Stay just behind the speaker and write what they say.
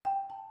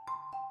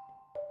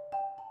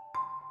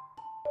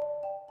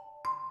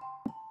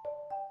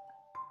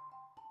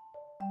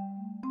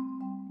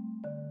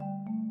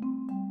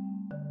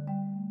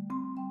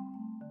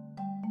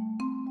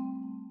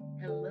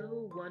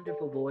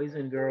wonderful boys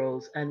and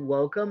girls, and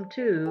welcome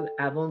to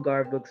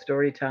Avant-Garde Book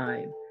Story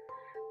Time.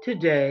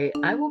 Today,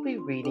 I will be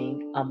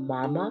reading A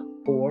Mama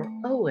for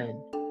Owen.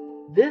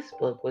 This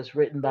book was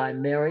written by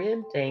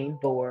Marion, Dane,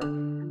 Bauer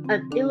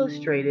and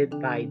illustrated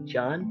by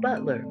John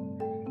Butler.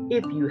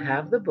 If you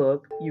have the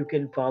book, you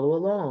can follow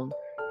along.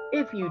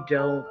 If you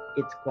don't,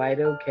 it's quite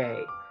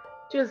okay.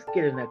 Just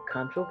get in a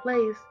comfortable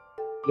place,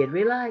 get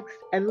relaxed,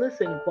 and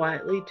listen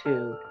quietly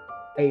to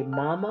A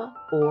Mama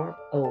for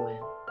Owen.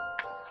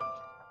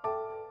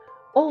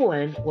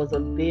 Owen was a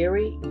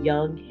very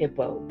young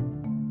hippo.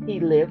 He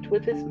lived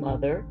with his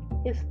mother,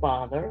 his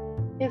father,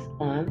 his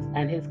aunts,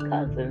 and his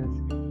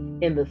cousins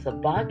in the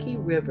Sabaki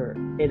River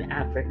in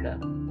Africa.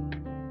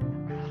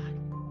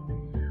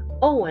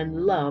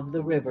 Owen loved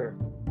the river,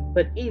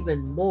 but even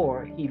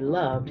more he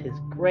loved his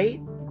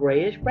great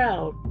grayish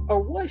brown, or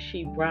was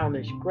she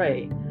brownish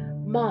gray,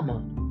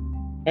 mama.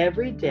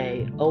 Every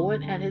day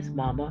Owen and his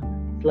mama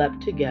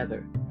slept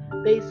together.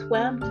 They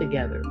swam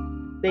together.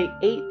 They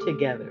ate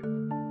together.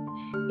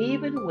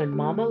 Even when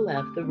Mama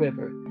left the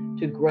river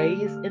to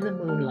graze in the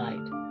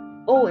moonlight,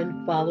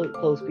 Owen followed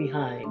close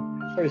behind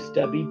her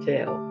stubby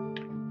tail.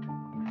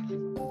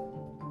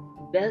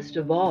 Best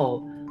of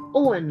all,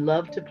 Owen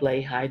loved to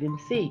play hide and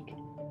seek.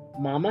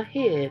 Mama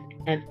hid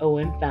and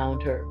Owen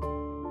found her.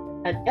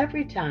 And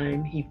every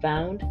time he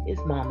found his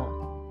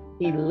mama,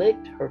 he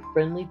licked her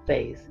friendly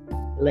face,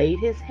 laid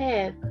his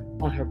head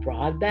on her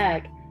broad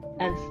back,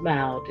 and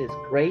smiled his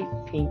great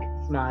pink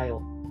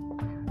smile.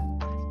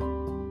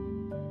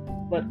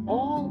 But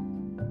all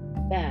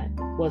that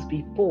was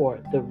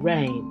before the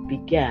rain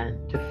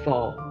began to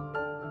fall.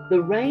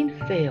 The rain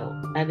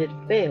fell, and it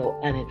fell,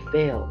 and it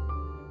fell.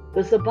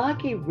 The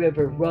Sabaki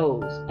River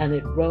rose, and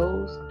it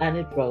rose, and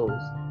it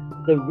rose.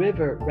 The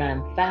river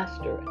ran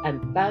faster,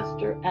 and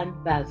faster, and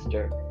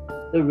faster.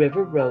 The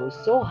river rose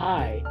so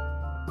high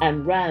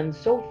and ran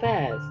so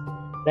fast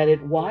that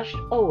it washed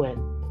Owen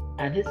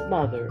and his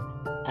mother,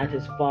 and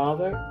his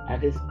father,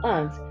 and his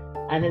aunts,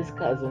 and his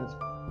cousins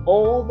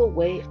all the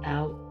way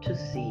out to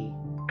sea.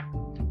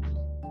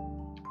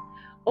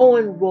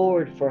 Owen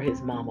roared for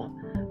his mama,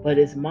 but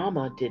his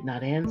mama did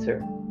not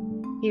answer.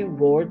 He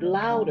roared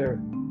louder.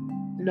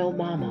 No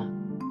mama.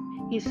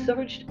 He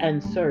searched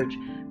and searched,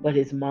 but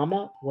his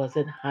mama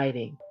wasn't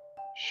hiding.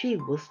 She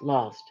was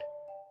lost,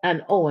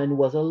 and Owen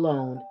was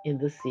alone in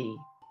the sea.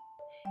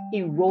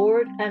 He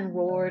roared and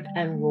roared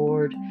and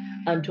roared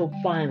until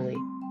finally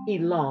he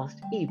lost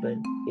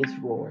even his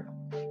roar.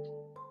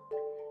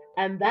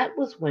 And that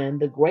was when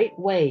the great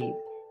wave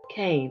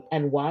came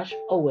and washed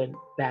Owen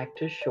back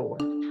to shore.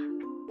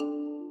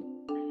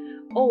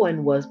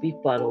 Owen was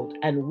befuddled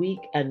and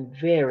weak and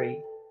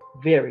very,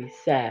 very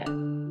sad.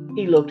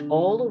 He looked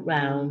all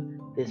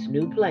around this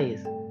new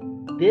place.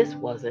 This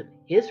wasn't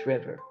his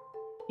river.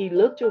 He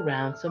looked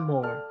around some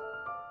more.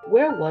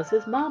 Where was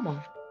his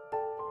mama?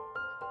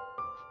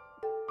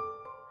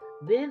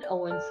 Then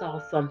Owen saw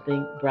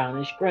something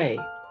brownish gray.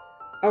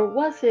 Or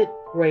was it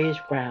grayish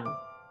brown?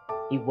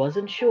 He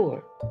wasn't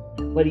sure,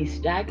 but he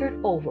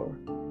staggered over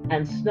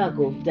and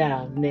snuggled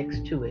down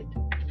next to it.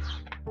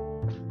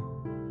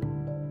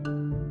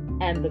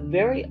 And the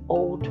very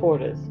old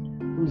tortoise,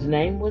 whose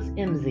name was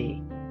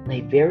Imsy,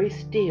 lay very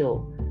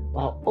still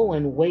while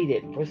Owen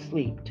waited for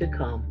sleep to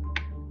come.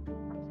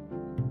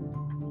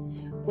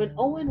 When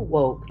Owen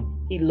woke,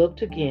 he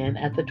looked again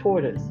at the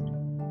tortoise.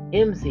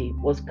 Imsy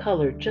was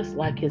colored just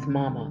like his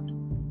mama.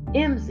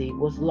 Imsy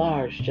was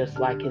large just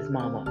like his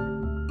mama.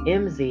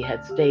 Imsy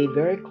had stayed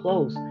very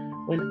close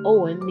when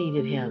Owen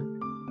needed him,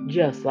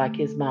 just like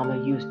his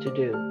mama used to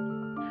do.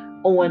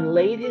 Owen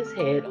laid his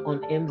head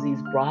on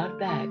Imsy's broad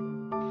back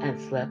and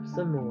slept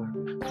some more.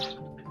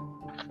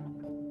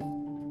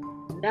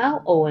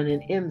 Now Owen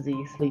and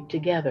Imsy sleep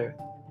together.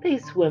 They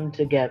swim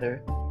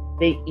together.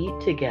 They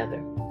eat together.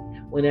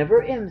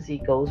 Whenever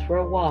Imsy goes for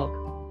a walk,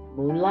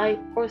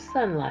 moonlight or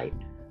sunlight,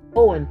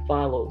 Owen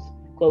follows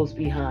close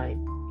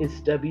behind his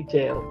stubby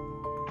tail.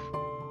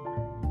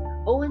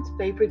 Owen's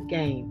favorite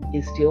game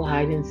is still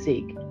hide and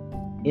seek.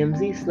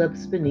 Imsy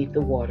slips beneath the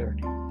water,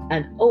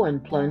 and Owen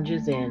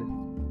plunges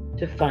in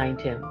to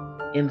find him.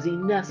 Imsy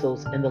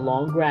nestles in the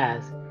long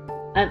grass,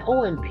 and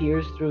Owen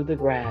peers through the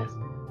grass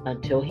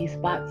until he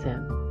spots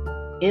him.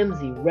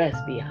 Imsy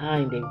rests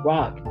behind a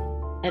rock,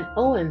 and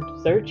Owen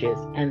searches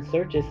and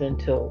searches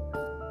until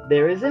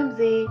there is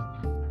Imsy.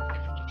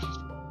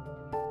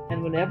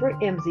 And whenever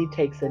Imsy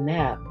takes a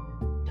nap,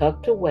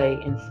 tucked away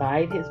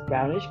inside his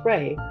brownish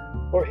gray,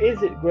 or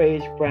is it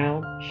grayish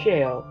brown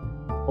shell,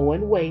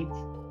 Owen waits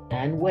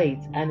and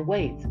waits and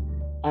waits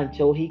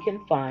until he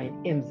can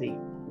find Imsy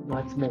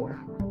once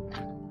more.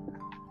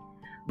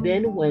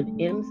 Then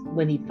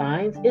when he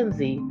finds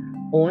Imsy,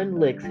 Owen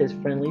licks his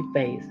friendly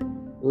face,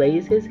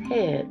 lays his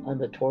head on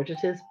the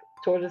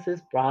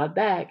tortoise's broad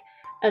back,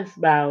 and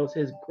smiles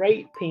his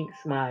great pink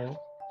smile.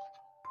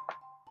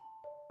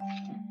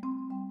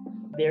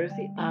 There's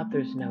the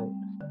author's note.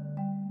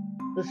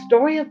 The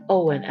story of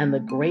Owen and the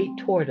great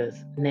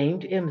tortoise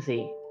named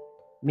Imsy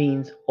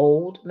means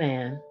old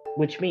man,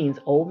 which means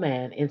old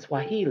man in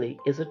Swahili,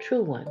 is a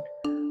true one.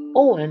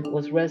 Owen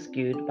was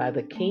rescued by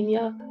the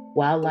Kenya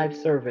Wildlife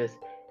Service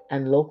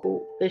and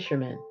local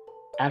fishermen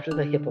after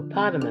the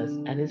hippopotamus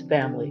and his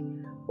family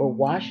were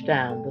washed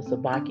down the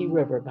Sabaki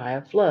River by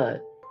a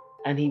flood,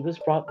 and he was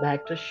brought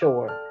back to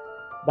shore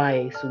by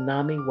a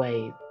tsunami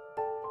wave.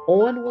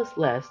 Owen was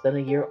less than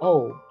a year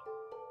old.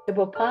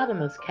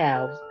 Hippopotamus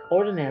calves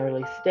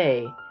ordinarily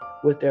stay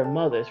with their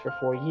mothers for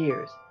 4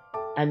 years,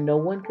 and no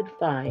one could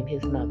find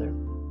his mother.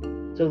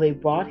 So they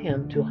brought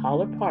him to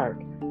Holler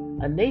Park,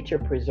 a nature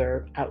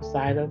preserve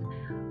outside of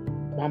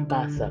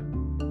Mombasa.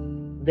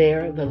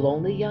 There, the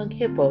lonely young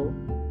hippo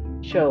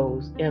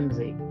chose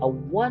Imzi, a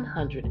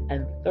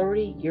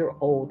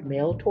 130-year-old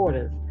male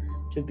tortoise,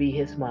 to be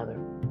his mother.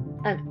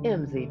 And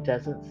Imzi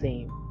doesn't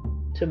seem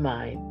to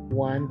mind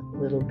one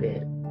little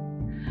bit.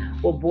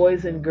 Well,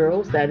 boys and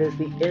girls, that is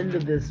the end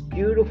of this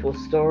beautiful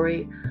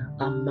story,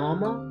 A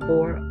Mama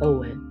for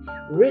Owen,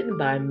 written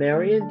by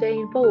Marion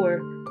Dane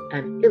Bauer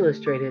and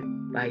illustrated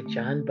by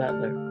John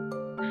Butler.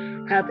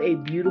 Have a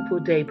beautiful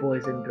day,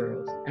 boys and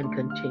girls, and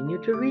continue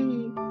to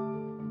read.